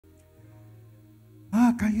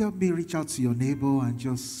Can you help me reach out to your neighbor and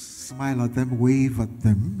just smile at them, wave at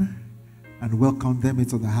them, and welcome them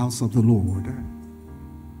into the house of the Lord?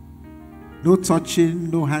 No touching,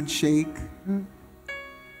 no handshake.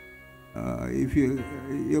 If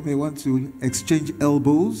you may want to exchange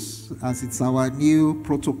elbows, as it's our new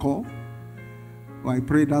protocol. I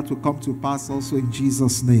pray that will come to pass also in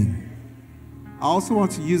Jesus' name. I also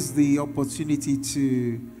want to use the opportunity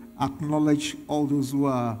to acknowledge all those who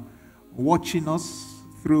are watching us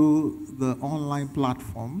through the online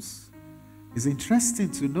platforms. It's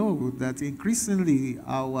interesting to know that increasingly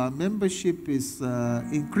our membership is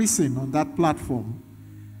increasing on that platform,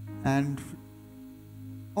 and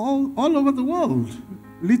all over the world,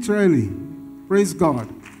 literally. Praise God.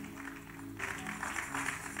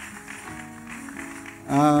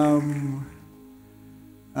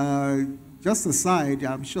 Just aside,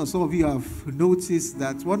 I'm sure some of you have noticed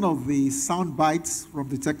that one of the sound bites from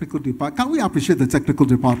the technical department, can we appreciate the technical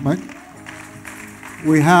department?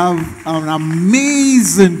 We have an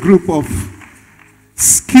amazing group of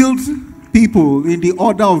skilled people in the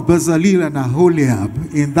order of Bezalel and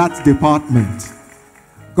Aholiab in that department.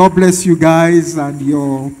 God bless you guys and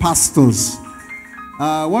your pastors.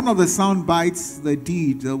 One of the sound bites they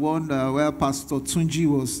did, the one where Pastor Tunji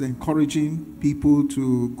was encouraging people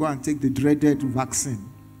to go and take the dreaded vaccine.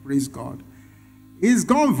 Praise God. It's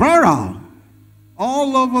gone viral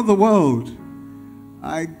all over the world.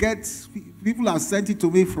 People have sent it to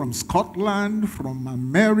me from Scotland, from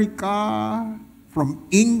America, from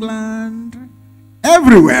England,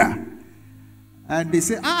 everywhere. And they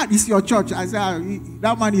say, this is your church. I say,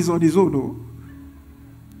 that man is on his own. Oh.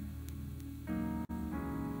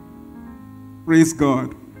 Praise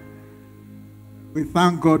God. We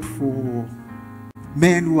thank God for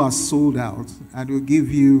men who are sold out and will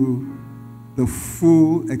give you the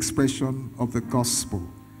full expression of the gospel.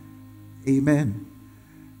 Amen.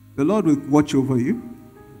 The Lord will watch over you.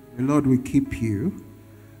 The Lord will keep you.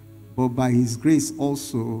 But by His grace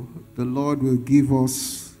also, the Lord will give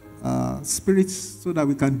us spirits so that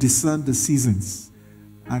we can discern the seasons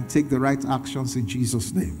and take the right actions in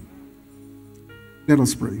Jesus' name. Let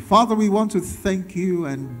us pray. Father, we want to thank you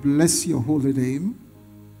and bless your holy name.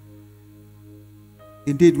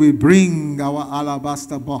 Indeed, we bring our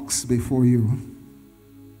alabaster box before you.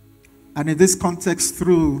 And in this context,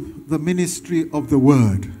 through the ministry of the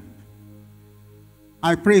word,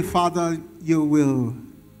 I pray, Father, you will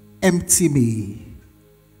empty me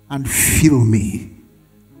and fill me.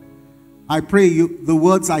 I pray the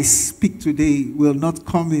words I speak today will not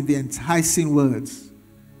come in the enticing words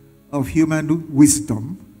of human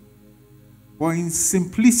wisdom, but in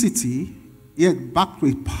simplicity, yet backed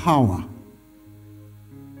with power.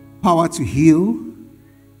 Power to heal,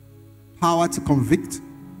 power to convict,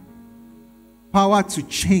 power to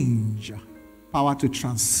change, power to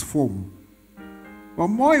transform. But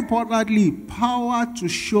more importantly, power to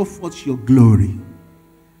show forth your glory.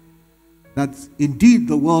 That indeed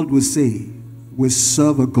the world will say, we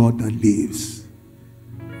serve a God that lives.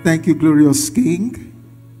 Thank you, glorious King.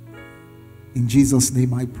 In Jesus'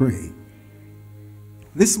 name I pray.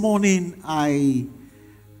 This morning I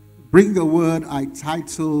bring a word I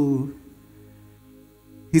title,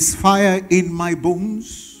 His Fire in My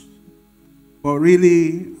Bones. But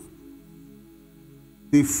really,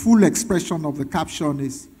 the full expression of the caption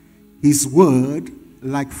is, His word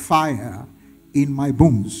like fire in my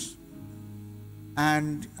bones.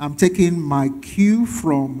 And I'm taking my cue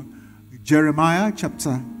from Jeremiah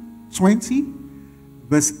chapter 20,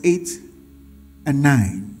 verse 8 and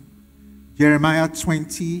 9. Jeremiah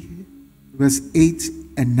 20, verse 8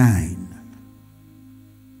 and 9.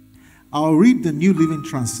 I'll read the New Living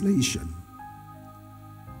Translation.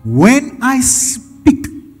 When I speak,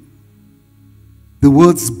 the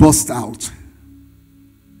words burst out.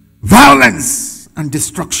 Violence and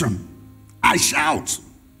destruction. I shout.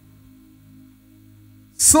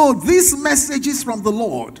 So these messages from the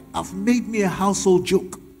Lord have made me a household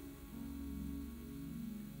joke.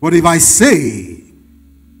 But if I say,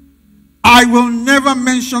 I will never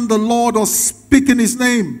mention the Lord or speak in His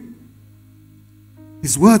name,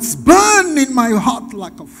 His words burn in my heart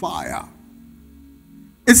like a fire.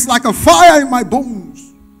 It's like a fire in my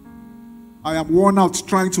bones. I am worn out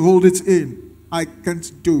trying to hold it in. I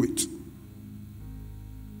can't do it.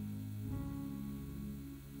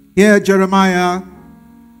 Here Jeremiah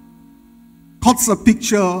cuts a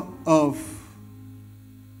picture of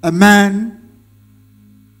a man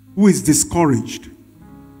who is discouraged.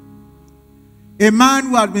 A man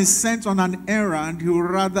who had been sent on an errand he would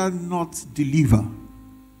rather not deliver.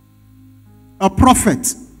 A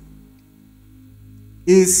prophet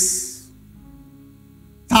is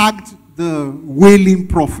tagged the wailing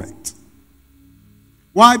prophet.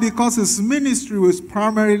 Why? Because his ministry was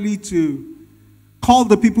primarily to call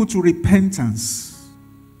the people to repentance.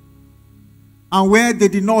 And where they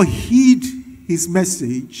did not heed his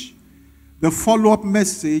message, the follow-up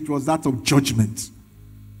message was that of judgment.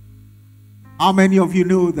 How many of you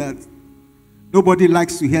know that nobody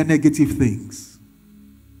likes to hear negative things?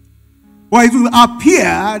 But it will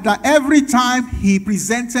appear that every time he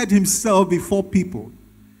presented himself before people,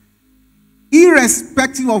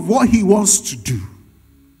 irrespective of what he wants to do,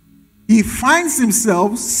 he finds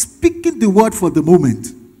himself speaking the word for the moment.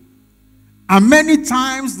 And many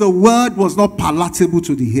times the word was not palatable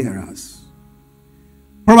to the hearers.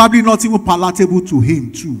 Probably not even palatable to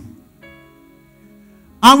him too.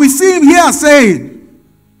 And we see him here saying,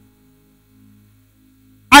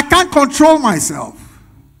 I can't control myself.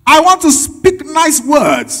 I want to speak nice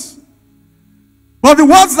words. But the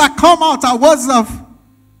words that come out are words of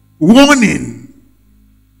warning,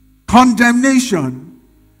 condemnation.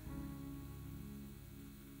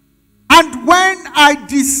 And when I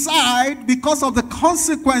decide, because of the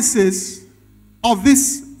consequences of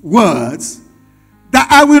these words, that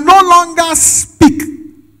I will no longer speak,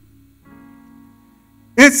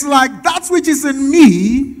 it's like that which is in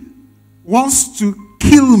me wants to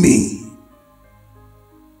kill me.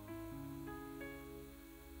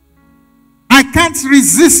 I can't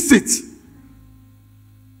resist it.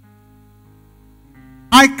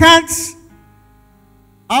 I can't,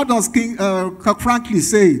 how does King Kirk Franklin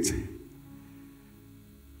say it?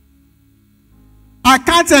 I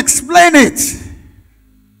can't explain it.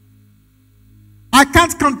 I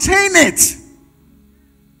can't contain it.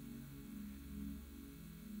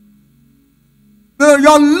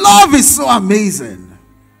 Your love is so amazing.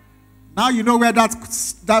 Now you know where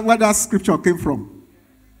that scripture came from.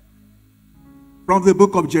 From the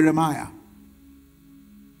book of Jeremiah.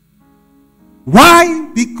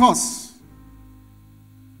 Why? Because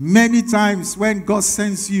many times when God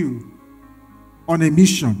sends you on a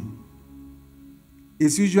mission,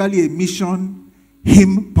 it's usually a mission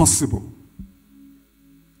impossible.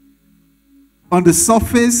 On the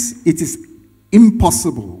surface, it is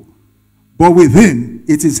impossible. But within,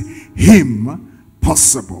 it is him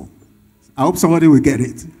possible. I hope somebody will get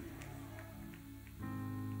it.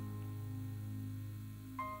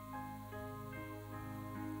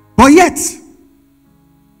 But yet,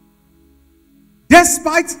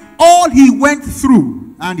 despite all he went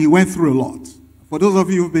through, and he went through a lot. For those of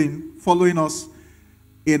you who've been following us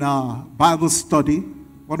in our Bible study,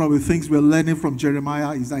 one of the things we're learning from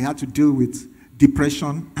Jeremiah is that he had to deal with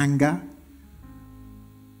depression, anger,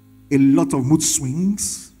 a lot of mood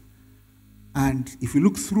swings. And if you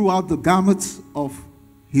look throughout the gamut of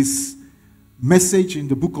his message in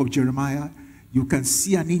the book of Jeremiah, you can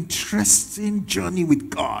see an interesting journey with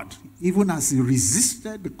God. Even as he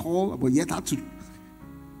resisted the call, but yet had to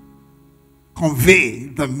convey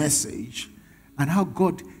the message. And how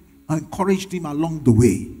God encouraged him along the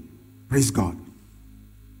way. Praise God.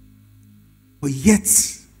 But yet,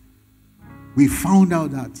 we found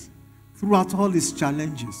out that throughout all his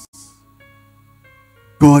challenges,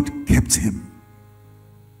 God kept him.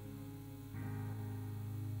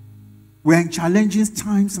 We're in challenging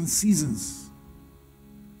times and seasons.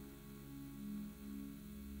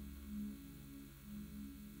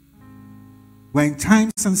 We're in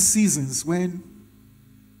times and seasons when,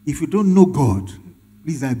 if you don't know God,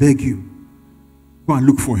 please, I beg you, go and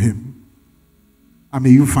look for him. And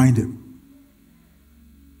may you find him.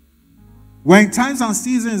 We're in times and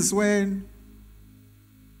seasons when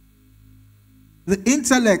the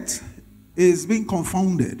intellect is being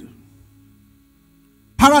confounded.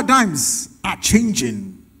 Paradigms are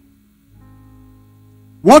changing.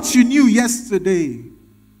 What you knew yesterday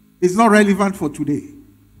is not relevant for today.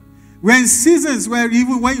 We're in seasons where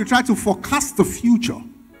even when you try to forecast the future,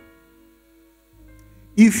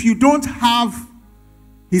 if you don't have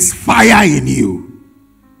his fire in you,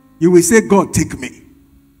 you will say, God, take me.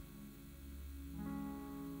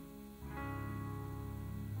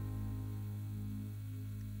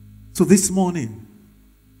 So this morning,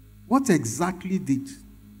 what exactly did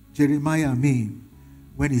Jeremiah mean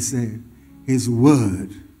when he said, his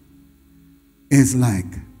word is like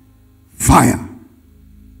fire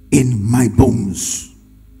in my bones?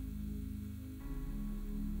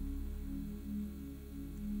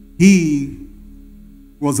 He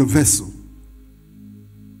was a vessel,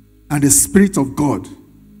 and the Spirit of God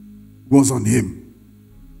was on him.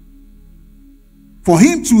 For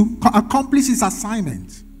him to accomplish his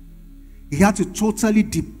assignment, he had to totally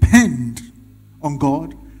depend on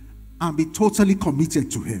God and be totally committed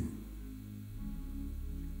to him.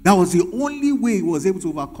 That was the only way he was able to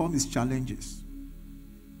overcome his challenges.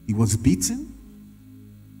 He was beaten.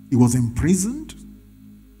 He was imprisoned.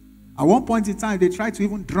 At one point in time, they tried to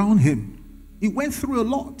even drown him. He went through a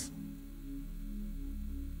lot.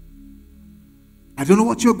 I don't know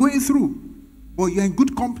what you're going through, but you're in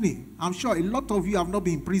good company. I'm sure a lot of you have not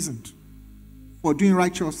been imprisoned for doing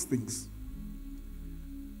righteous things.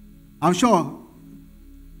 I'm sure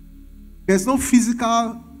there's no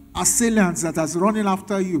physical assailants that is running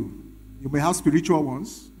after you. You may have spiritual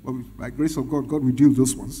ones, but by grace of God, God will deal with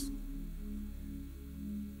those ones.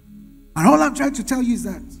 And all I'm trying to tell you is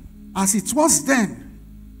that as it was then,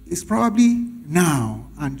 it's probably now,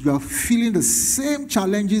 and you are feeling the same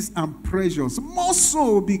challenges and pressures, more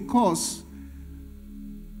so because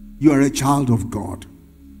you are a child of God.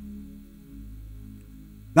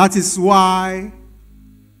 That is why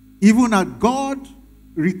even as God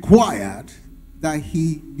required that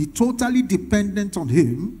he be totally dependent on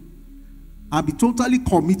him and be totally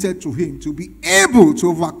committed to him to be able to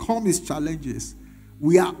overcome his challenges,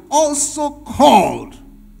 we are also called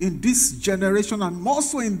in this generation and more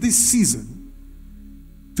so in this season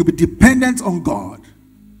to be dependent on God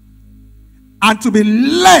and to be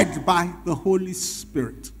led by the Holy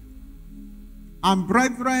Spirit. And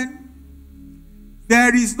brethren,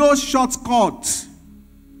 there is no shortcut.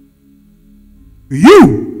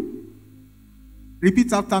 You,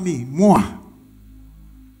 repeat after me, moi.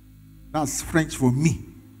 That's French for me.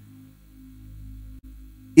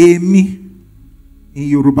 Emi in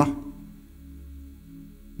Yoruba.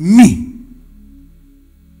 Me.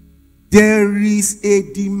 There is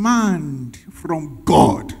a demand from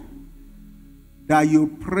God that you're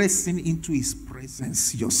pressing into his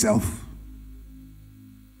presence yourself.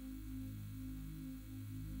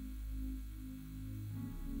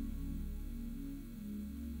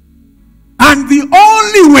 And the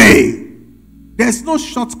only way, there's no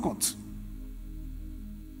shortcut.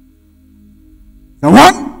 The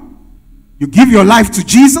one, you give your life to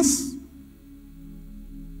Jesus.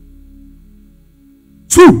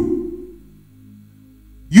 2,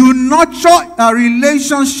 you nurture a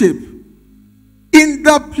relationship in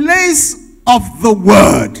the place of the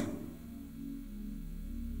Word.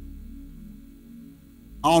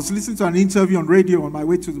 I was listening to an interview on radio on my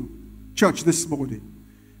way to the church this morning,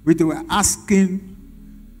 where they were asking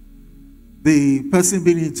the person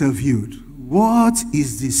being interviewed, what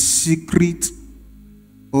is the secret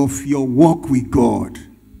of your walk with God?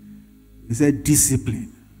 He said, discipline.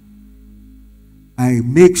 I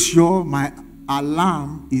make sure my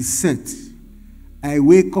alarm is set. I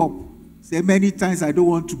wake up. Say many times I don't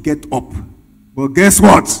want to get up. But guess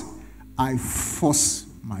what? I force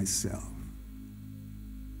myself.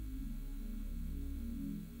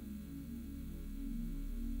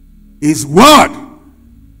 His word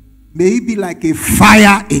may be like a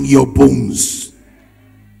fire in your bones.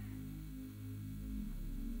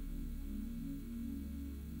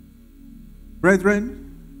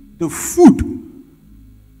 Brethren, the food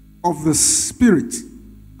of the spirit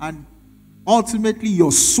and ultimately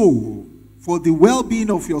your soul, for the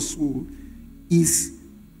well-being of your soul, is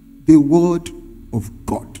the word of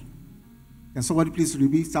God. Can somebody please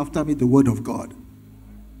repeat after me the word of God?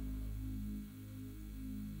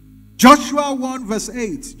 Joshua 1 verse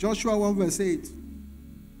 8. Joshua 1 verse 8.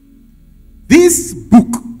 This book,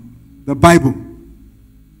 the Bible,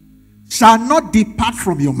 shall not depart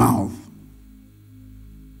from your mouth,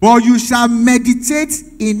 but you shall meditate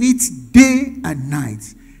in it day and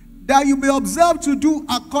night, that you may observe to do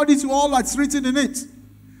according to all that's written in it.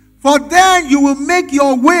 For then you will make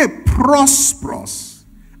your way prosperous,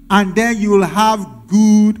 and then you will have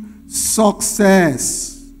good success.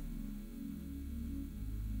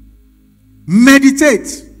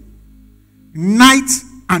 Meditate night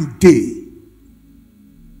and day.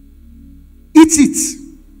 Eat it.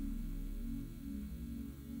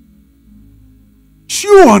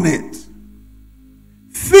 Chew on it.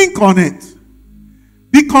 Think on it.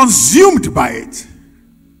 Be consumed by it.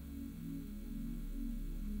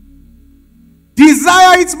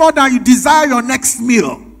 Desire it more than you desire your next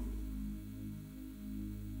meal.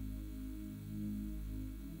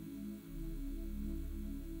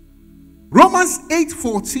 Romans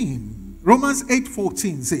 8:14. Romans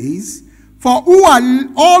 8:14 says, for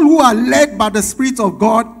all who are led by the Spirit of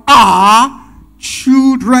God are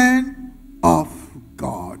children of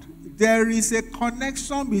God. There is a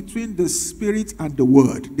connection between the Spirit and the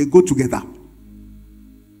Word. They go together.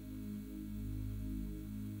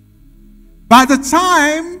 By the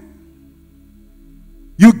time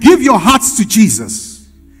you give your hearts to Jesus,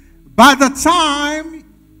 by the time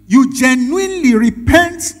you genuinely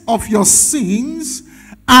repent of your sins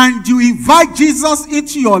and you invite Jesus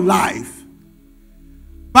into your life,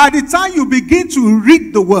 by the time you begin to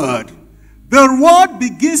read the word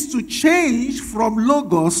begins to change from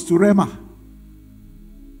logos to rhema.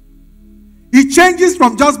 It changes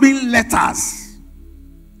from just being letters,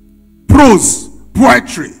 prose,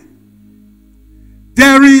 poetry.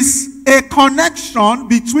 There is a connection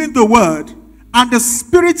between the word and the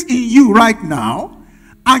spirit in you right now.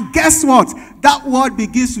 And guess what? That word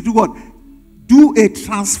begins to do what? Do a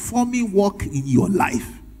transforming work in your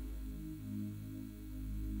life.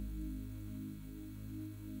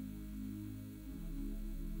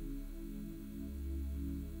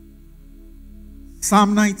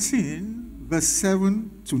 Psalm 19, verse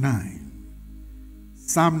 7 to 9.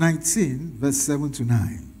 Psalm 19, verse 7 to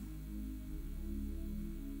 9.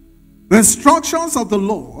 The instructions of the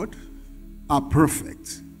Lord are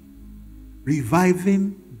perfect,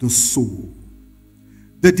 reviving the soul.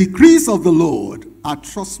 The decrees of the Lord are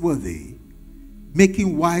trustworthy,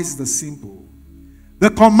 making wise the simple.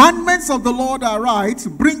 The commandments of the Lord are right,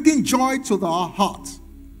 bringing joy to the heart.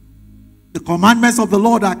 The commandments of the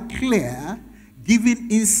Lord are clear,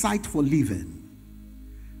 giving insight for living.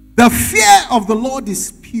 The fear of the Lord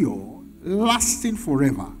is pure, lasting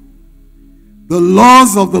forever. The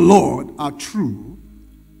laws of the Lord are true.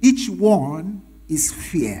 Each one is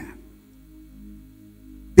fair.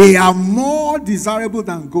 They are more desirable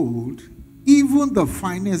than gold, even the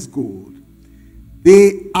finest gold.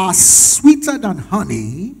 They are sweeter than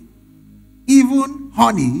honey, even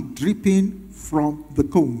honey dripping from the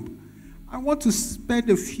comb. I want to spend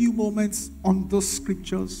a few moments on those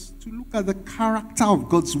scriptures to look at the character of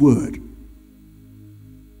God's word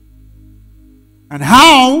and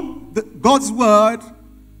how God's word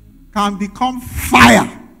can become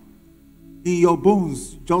fire in your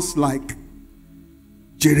bones, just like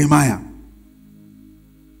Jeremiah.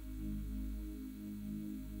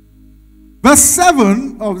 Verse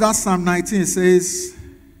 7 of that Psalm 19 says,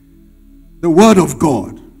 the word of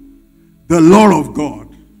God, the law of God,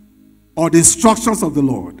 or the instructions of the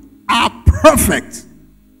Lord are perfect.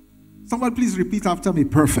 Someone please repeat after me,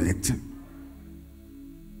 perfect.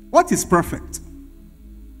 What is perfect?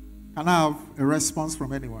 Can I have a response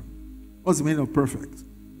from anyone? What's the meaning of perfect?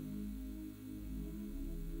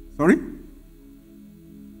 Sorry?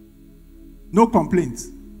 No complaints.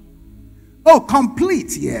 Oh,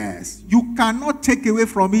 complete, yes. You cannot take away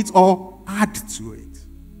from it or add to it.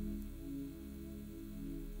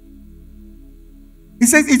 He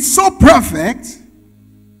says it's so perfect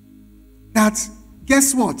that,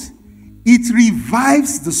 guess what? It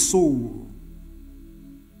revives the soul.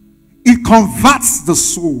 It converts the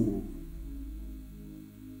soul.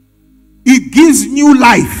 It gives new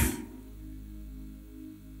life.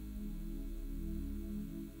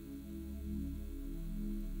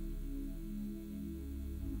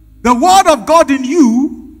 The word of God in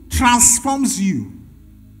you transforms you.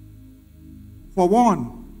 For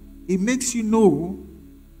one, it makes you know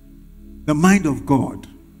the mind of God.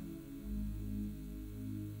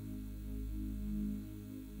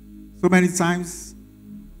 So many times,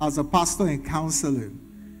 as a pastor in counseling,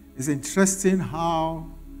 it's interesting how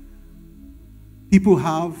people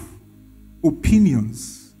have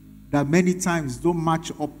opinions that many times don't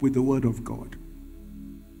match up with the word of God.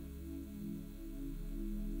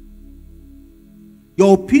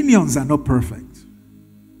 Your opinions are not perfect,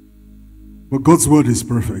 but God's word is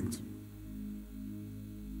perfect.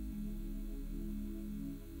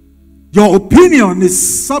 Your opinion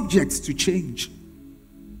is subject to change,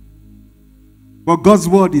 but God's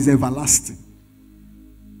word is everlasting.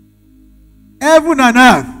 Heaven and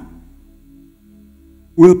earth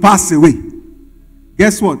will pass away.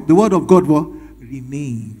 Guess what? The word of God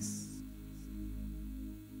remains.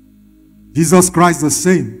 Jesus Christ the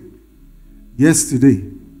same, yesterday,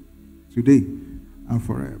 today, and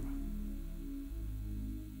forever.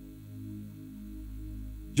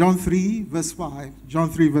 John 3 verse 5. John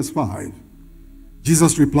 3 verse 5.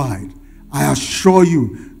 Jesus replied, I assure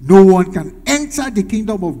you, no one can enter the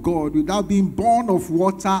kingdom of God without being born of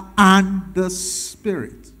water and the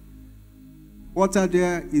Spirit. Water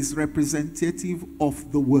there is representative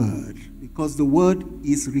of the word, because the word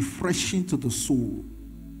is refreshing to the soul.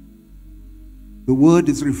 The word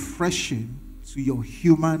is refreshing to your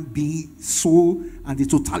human being, soul, and the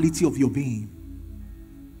totality of your being.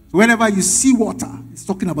 So whenever you see water, it's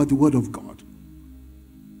talking about the word of God.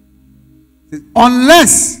 It says,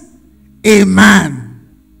 unless a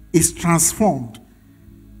man is transformed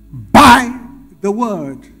by the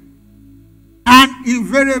word and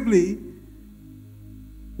invariably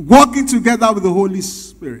working together with the Holy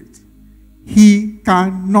Spirit, he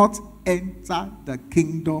cannot enter the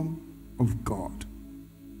kingdom of God.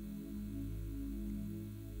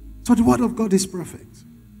 So the word of God is perfect.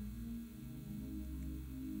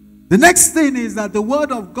 The next thing is that the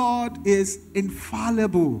word of God is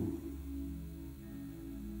infallible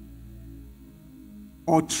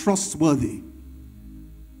or trustworthy.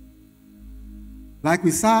 Like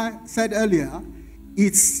we said earlier,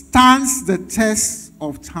 it stands the test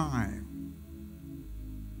of time.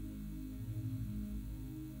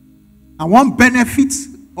 And one benefit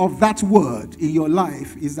of that word in your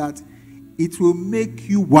life is that it will make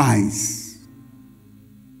you wise.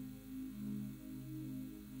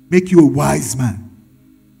 Make you a wise man.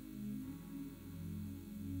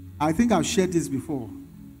 I think I've shared this before.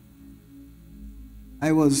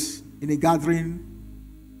 I was in a gathering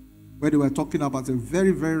where they were talking about a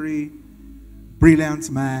very, very brilliant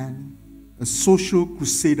man, a social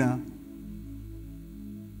crusader.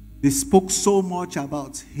 They spoke so much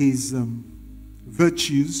about his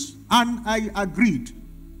virtues, and I agreed.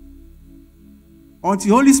 Until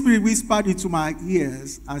the Holy Spirit whispered into my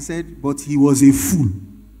ears and said, but he was a fool.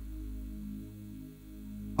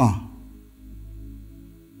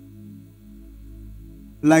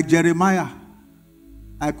 Like Jeremiah,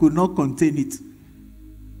 I could not contain it.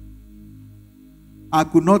 I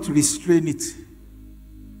could not restrain it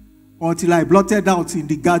until I blotted out in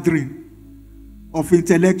the gathering of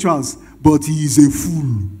intellectuals, but he is a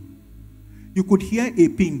fool. You could hear a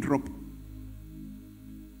pin drop.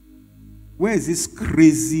 Where is this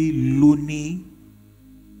crazy, loony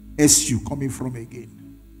SU coming from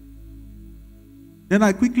again? Then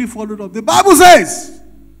I quickly followed up. The Bible says,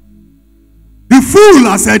 the fool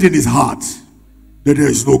has said in his heart that there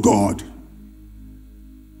is no God.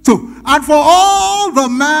 So, and for all the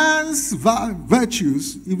man's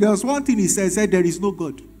virtues, if there was one thing he said there is no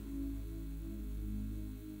God.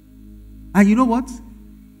 And you know what?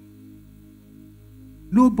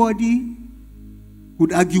 Nobody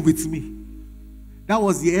could argue with me. That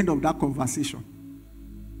was the end of that conversation.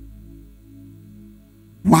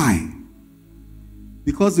 Why?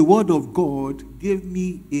 Because the word of God gave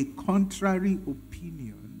me a contrary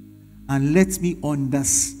opinion and let me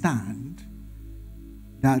understand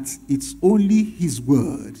that it's only his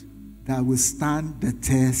word that will stand the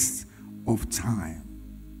test of time.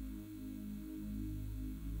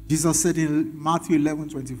 Jesus said in Matthew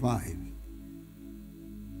 11:25,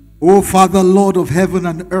 "O Father, Lord of heaven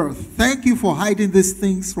and earth, thank you for hiding these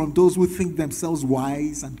things from those who think themselves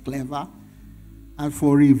wise and clever, and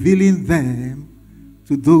for revealing them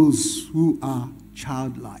to those who are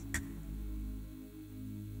childlike."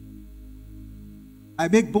 I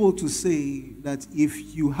make bold to say that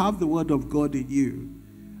if you have the word of God in you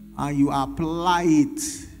and you apply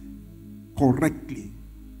it correctly,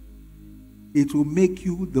 it will make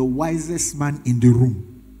you the wisest man in the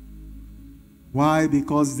room. Why?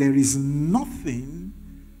 Because there is nothing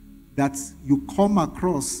that you come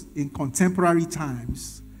across in contemporary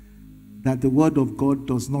times that the word of God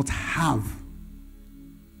does not have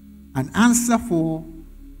an answer for,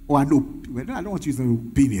 or an opinion. I don't want to use an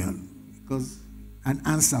opinion, because an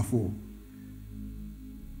answer for.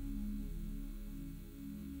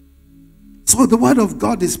 So the word of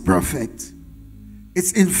God is perfect.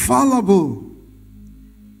 It's infallible.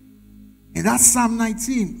 In that Psalm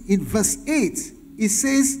 19, in verse 8, it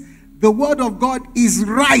says, the word of God is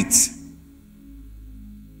right.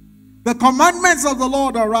 The commandments of the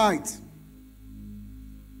Lord are right.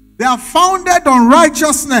 They are founded on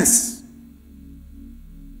righteousness.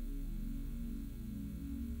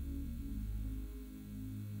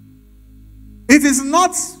 It is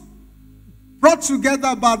not brought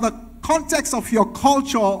together by the context of your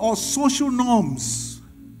culture or social norms.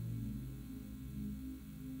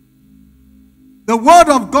 The word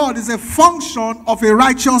of God is a function of a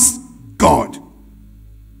righteous God.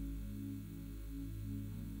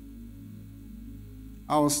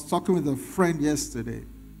 I was talking with a friend yesterday.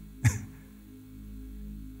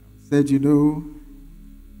 Said, you know,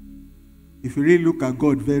 if you really look at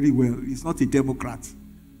God very well, he's not a Democrat.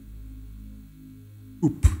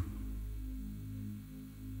 Oop.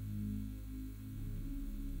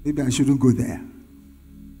 Maybe I shouldn't go there.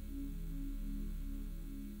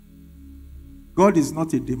 God is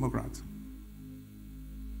not a Democrat.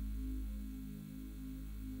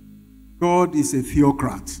 God is a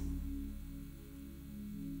theocrat.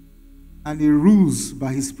 And he rules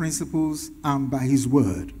by his principles and by his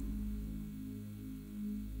word.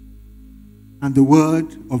 And the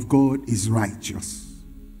word of God is righteous.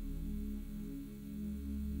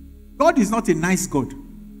 God is not a nice God.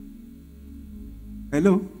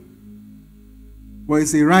 Hello? But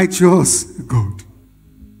it's a righteous God.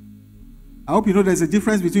 I hope you know there's a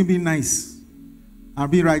difference between being nice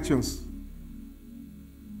and being righteous.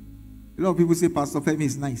 A lot of people say Pastor Femi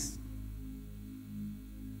is nice.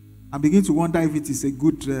 I begin to wonder if it is a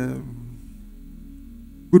good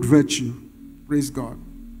virtue. Praise God.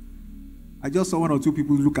 I just saw one or two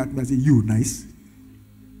people look at me and say, you nice.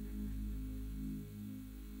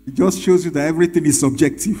 It just shows you that everything is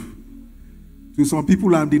subjective. To some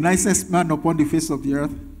people, I'm the nicest man upon the face of the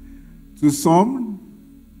earth. To some,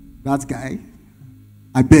 that guy,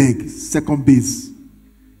 I beg, second base.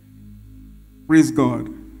 Praise God.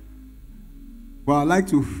 But I like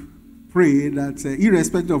to pray that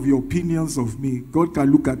irrespective of your opinions of me, God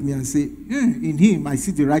can look at me and say, in him I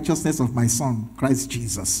see the righteousness of my son, Christ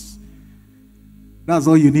Jesus. That's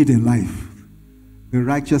all you need in life. The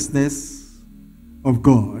righteousness of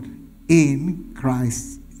God in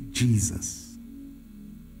Christ Jesus.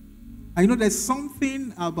 I know there's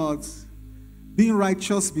something about being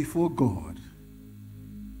righteous before God.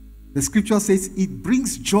 The scripture says it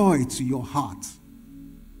brings joy to your heart.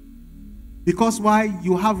 Because why?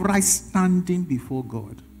 You have right standing before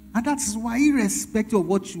God. And that's why, irrespective of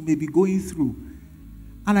what you may be going through,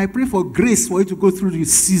 and I pray for grace for you to go through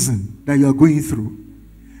this season that you are going through.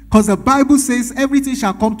 Because the Bible says everything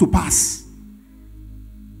shall come to pass.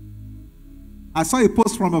 I saw a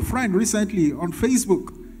post from a friend recently on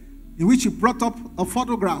Facebook in which she brought up a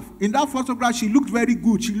photograph. In that photograph, she looked very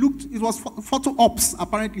good. It was photo ops,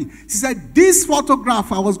 apparently. She said, this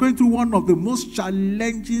photograph, I was going through one of the most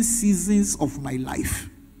challenging seasons of my life.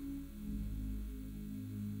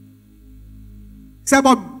 She said,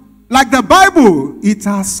 but like the Bible, it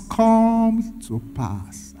has come to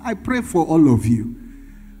pass. I pray for all of you.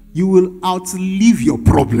 You will outlive your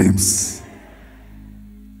problems.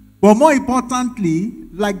 But more importantly,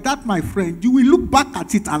 like that, my friend, you will look back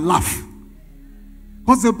at it and laugh.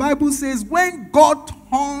 Because the Bible says, when God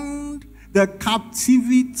turned the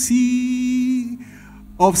captivity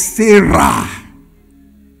of Sarah,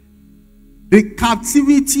 the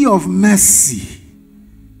captivity of mercy,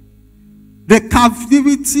 the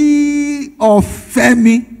captivity of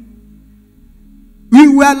Femi, we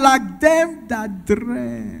were like them that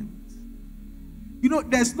dreamed. You know,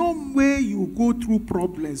 there's no way you go through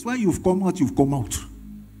problems. When you've come out, you've come out.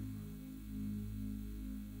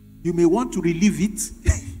 You may want to relieve it,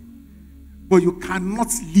 but you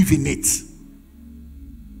cannot live in it.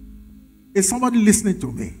 Is somebody listening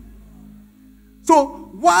to me?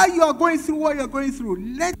 So, while you are going through what you're going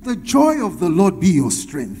through, let the joy of the Lord be your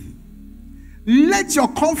strength. Let your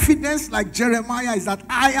confidence, like Jeremiah, is that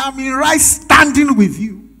I am in right standing with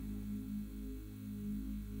you.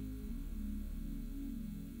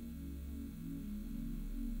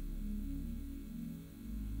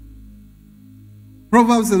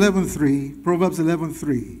 Proverbs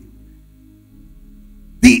 11:3.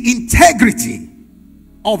 The integrity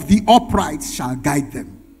of the upright shall guide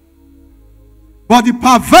them, but the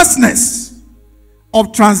perverseness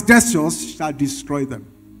of transgressors shall destroy them.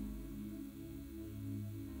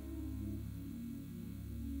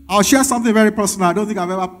 I'll share something very personal. I don't think I've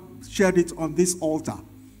ever shared it on this altar.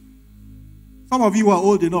 Some of you are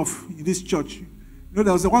old enough in this church. You know,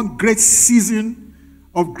 there was one great season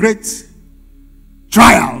of great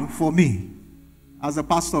trial for me as a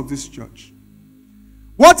pastor of this church.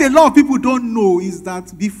 What a lot of people don't know is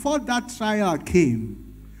that before that trial came,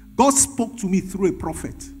 God spoke to me through a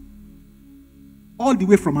prophet all the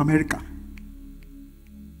way from America.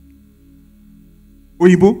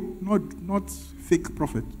 Oyibo, not fake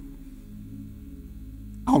prophet.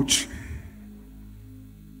 Ouch.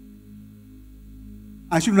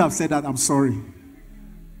 I shouldn't have said that. I'm sorry.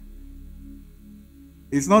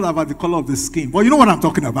 It's not about the color of the skin. But you know what I'm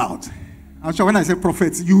talking about. I'm sure when I say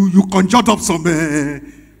prophets, you conjured up some...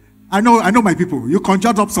 I know my people. You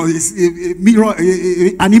conjured up some mirror,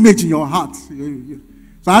 an image in your heart. So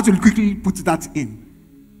I had to quickly put that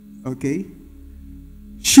in. Okay?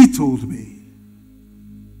 She told me.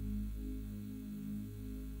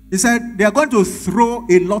 He said, they are going to throw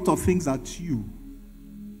a lot of things at you.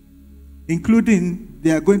 Including,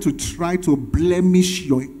 they are going to try to blemish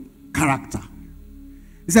your character.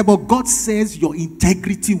 He said, but God says your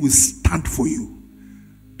integrity will stand for you.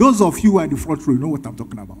 Those of you who are in the front row, you know what I'm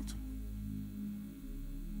talking about.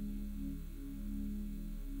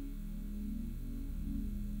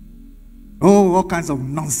 Oh, all kinds of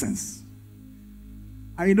nonsense.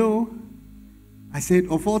 I know. I said,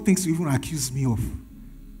 of all things to even accuse me of,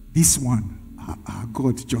 this one,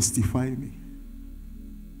 God justify me.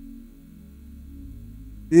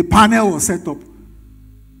 A panel was set up,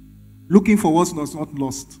 looking for what was not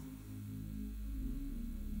lost.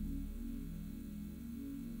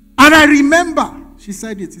 And I remember, she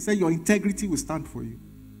said it. She said, your integrity will stand for you.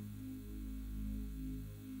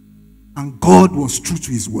 And God was true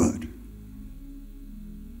to his word.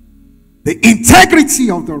 The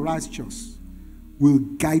integrity of the righteous will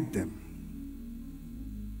guide them.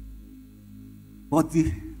 But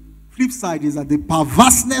the flip side is that the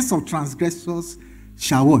perverseness of transgressors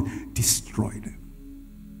shall what? Destroy them.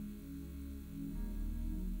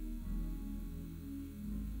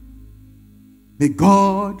 May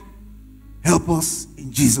God help us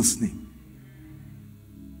in Jesus' name.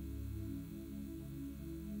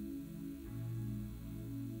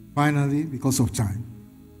 Finally, because of time,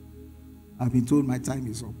 I've been told my time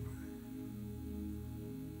is up.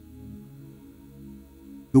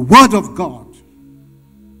 The word of God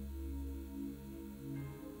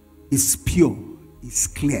is pure, is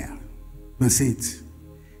clear. Verse 8.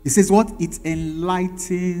 It says what? It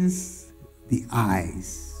enlightens the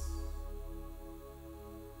eyes.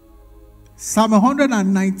 Psalm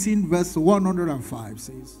 119 verse 105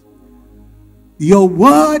 says, your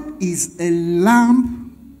word is a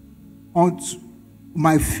lamp unto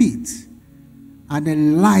my feet and a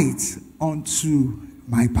light unto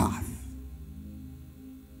my path.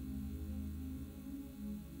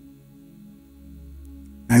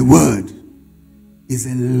 Thy word is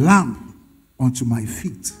a lamp unto my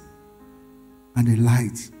feet and a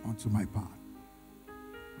light unto my path.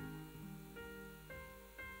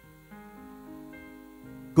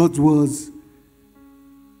 God's words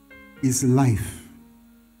is life.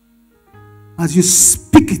 As you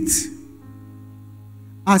speak it,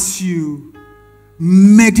 as you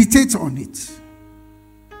meditate on it,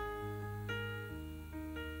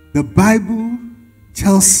 the Bible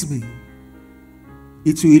tells me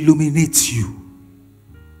it will illuminate you.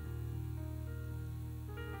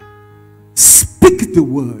 Speak the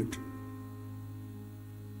word.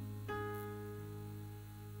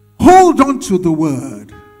 Hold on to the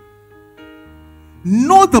word.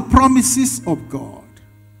 Know the promises of God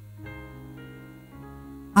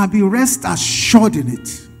and be rest assured in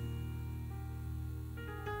it.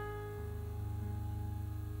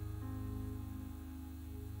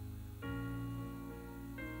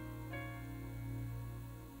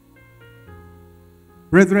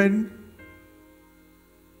 Brethren,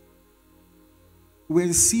 we're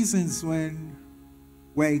in seasons when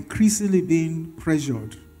we're increasingly being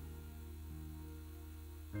pressured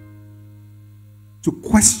to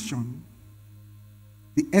question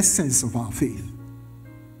the essence of our faith.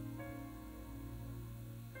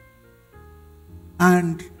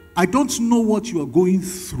 And I don't know what you are going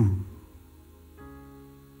through,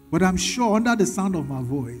 but I'm sure under the sound of my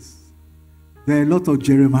voice, there are a lot of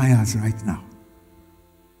Jeremiahs right now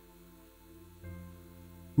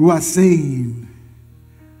who are saying,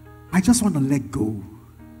 I just want to let go.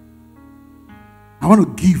 I want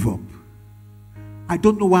to give up. I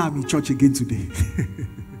don't know why I'm in church again today.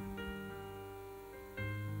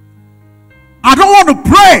 I don't want to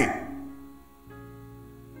pray.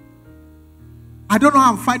 I don't know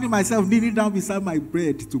how I'm finding myself kneeling down beside my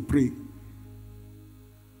bed to pray.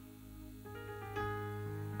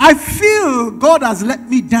 I feel God has let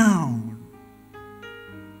me down.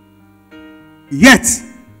 Yet,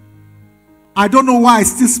 I don't know why I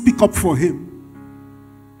still speak up for Him.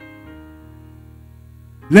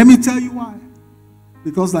 Let me tell you why.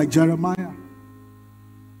 Because like Jeremiah,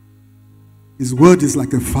 His word is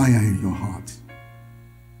like a fire in your heart.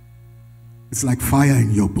 It's like fire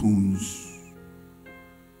in your bones.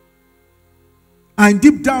 And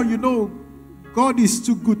deep down, you know, God is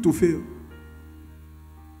too good to fail.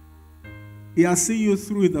 He has seen you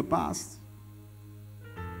through in the past.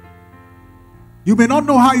 You may not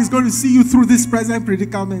know how He's going to see you through this present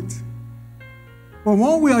predicament. But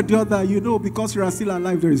one way or the other, you know, because you are still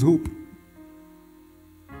alive, there is hope.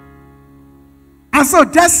 And so,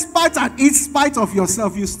 despite and in spite of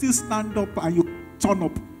yourself, you still stand up and you turn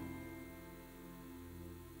up.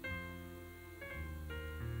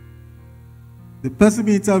 The person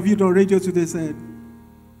we interviewed on radio today said,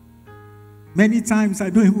 many times I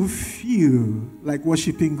don't even feel like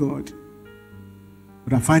worshiping God,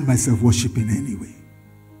 but I find myself worshiping anyway.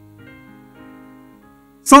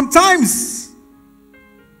 Sometimes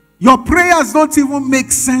your prayers don't even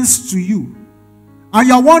make sense to you. And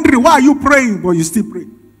you're wondering, why are you praying? But you still pray.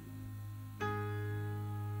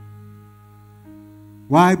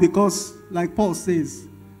 Why? Because, like Paul says,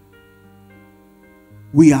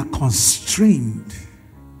 we are constrained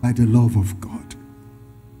by the love of God.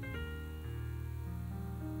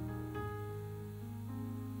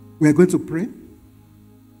 We are going to pray.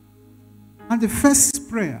 And the first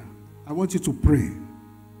prayer, I want you to pray.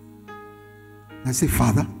 I say,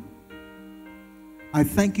 Father, I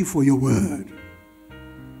thank you for your word.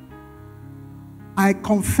 I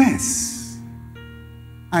confess,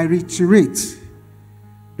 I reiterate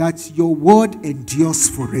that your word endures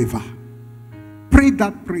forever. pray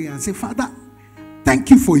that prayer and say, Father,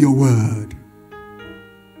 thank you for your word.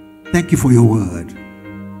 Thank you for your word.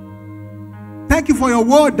 Thank you for your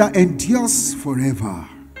word that endures forever.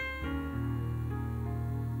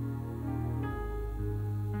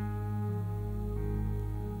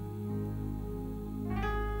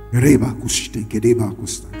 I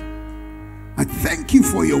thank you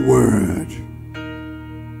for your word.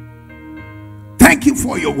 Thank you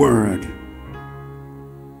for your word.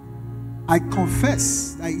 I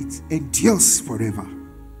confess that it endures forever.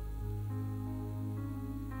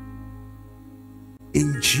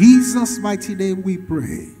 In Jesus' mighty name we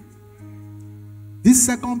pray. This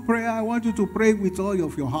second prayer, I want you to pray with all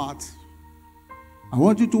of your heart. I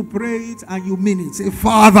want you to pray it and you mean it. Say,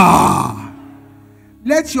 Father,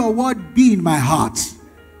 let your word be in my heart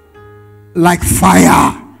like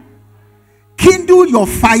fire. Kindle your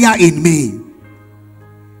fire in me.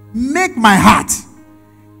 Make my heart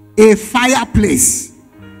a fireplace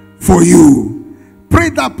for you. Pray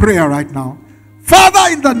that prayer right now.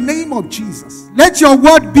 Father, in the name of Jesus, let your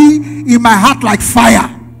word be in my heart like fire.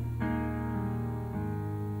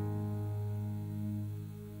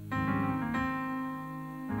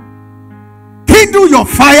 Kindle your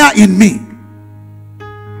fire in me.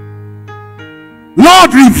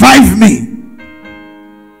 Lord, revive me.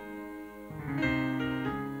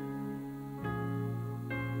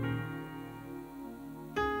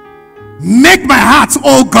 Make my heart,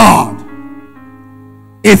 oh God,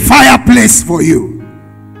 a fireplace for you.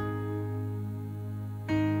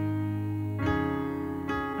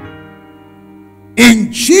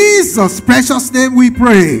 In Jesus' precious name we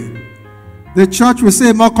pray. The church will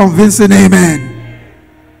say more convincing amen.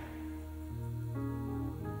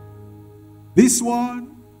 This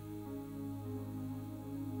one,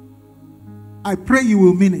 I pray you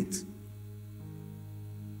will mean it.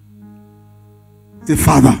 Say,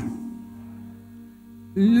 Father,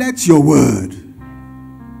 let your word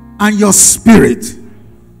and your spirit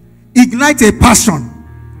ignite a passion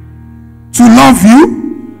to love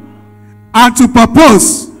you and to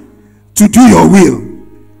purpose to do your will.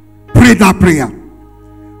 Pray that prayer.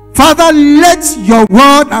 Father, let your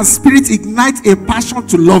word and spirit ignite a passion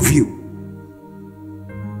to love you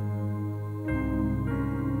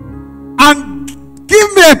and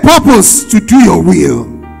give me a purpose to do your will.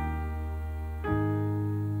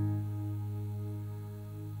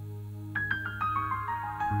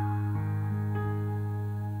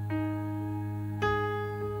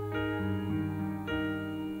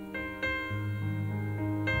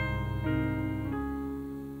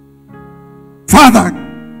 Father,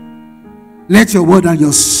 let your word and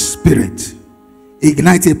your spirit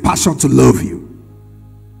ignite a passion to love you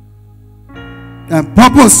and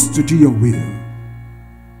purpose to do your will.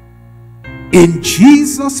 In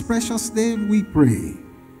Jesus' precious name we pray.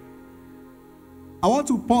 I want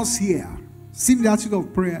to pause here. See the attitude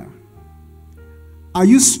of prayer. Are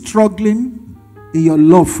you struggling in your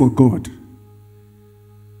love for God?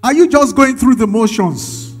 Are you just going through the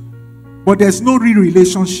motions, but there's no real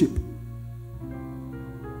relationship?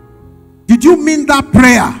 Did you mean that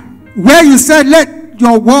prayer where you said, let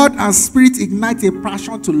your word and spirit ignite a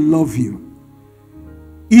passion to love you?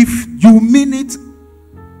 If you mean it,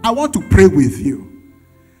 I want to pray with you.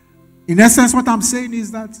 In essence, what I'm saying is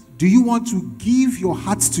that, do you want to give your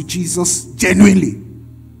heart to Jesus genuinely?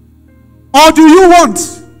 Or do you want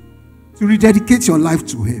to rededicate your life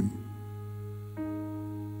to him?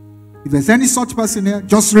 If there's any such person here,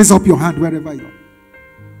 just raise up your hand wherever you are.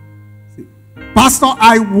 Pastor,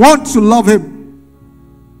 I want to love him.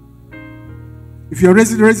 If you're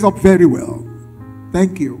raising, raise it up very well.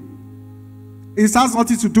 Thank you. It has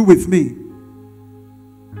nothing to do with me.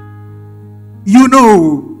 You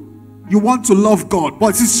know, you want to love God,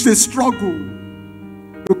 but it's a struggle.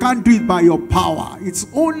 You can't do it by your power. It's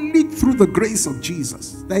only through the grace of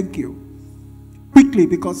Jesus. Thank you. Quickly,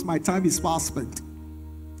 because my time is fast spent.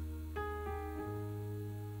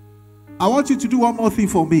 I want you to do one more thing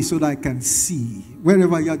for me so that I can see.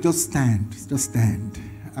 Wherever you are, just stand. Just stand.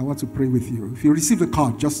 I want to pray with you. If you receive the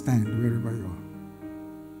card, just stand wherever you are.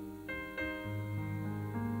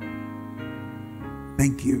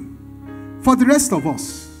 Thank you. For the rest of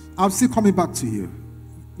us, I'm still coming back to you.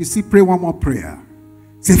 You see, pray one more prayer.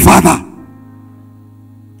 Say, Father,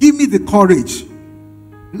 give me the courage,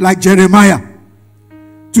 like Jeremiah,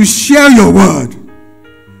 to share your word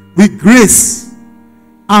with grace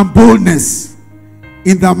and boldness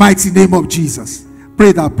in the mighty name of Jesus.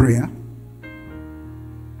 Pray that prayer.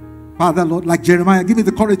 Father, Lord, like Jeremiah, give me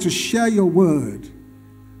the courage to share your word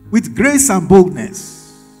with grace and boldness.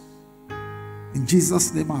 In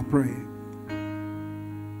Jesus' name I pray.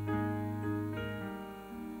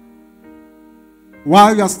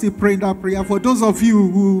 While you are still praying that prayer, for those of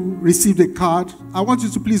you who received a card, I want you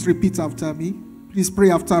to please repeat after me. Please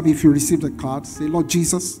pray after me if you received a card. Say, Lord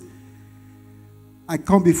Jesus, I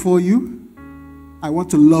come before you. I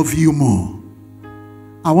want to love you more.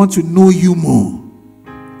 I want to know you more.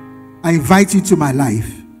 I invite you into my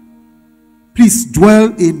life. Please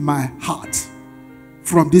dwell in my heart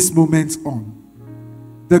from this moment on.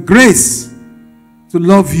 The grace to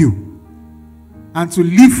love you and to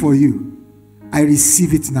live for you, I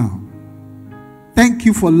receive it now. Thank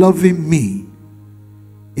you for loving me.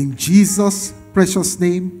 In Jesus' precious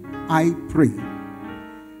name, I pray.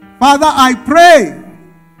 Father, I pray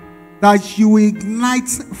that you ignite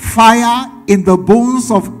fire in the bones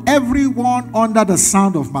of everyone under the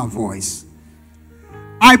sound of my voice.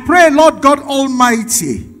 I pray, Lord God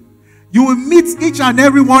Almighty, you will meet each and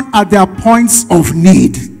everyone at their points of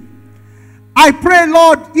need. I pray,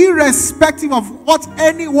 Lord, irrespective of what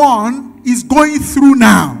anyone is going through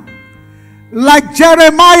now, like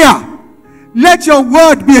Jeremiah, let your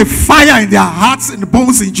word be a fire in their hearts and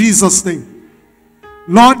bones in Jesus' name.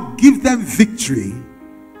 Lord, give them victory.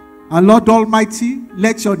 And Lord Almighty,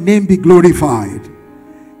 let your name be glorified.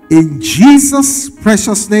 In Jesus'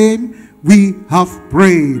 precious name, we have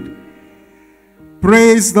prayed.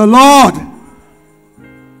 Praise the Lord.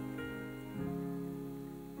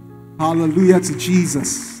 Hallelujah to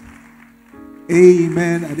Jesus.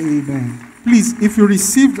 Amen and amen. Please, if you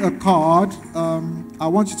received a card, I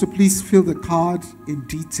want you to please fill the card in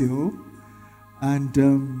detail.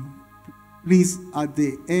 And please, at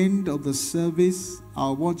the end of the service, I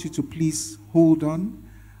want you to please hold on.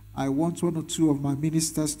 I want one or two of my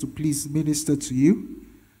ministers to please minister to you.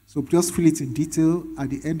 So just fill it in detail. At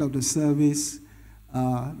the end of the service,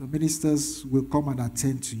 the ministers will come and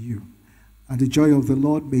attend to you. And the joy of the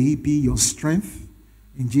Lord, may He be your strength.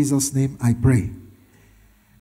 In Jesus' name I pray.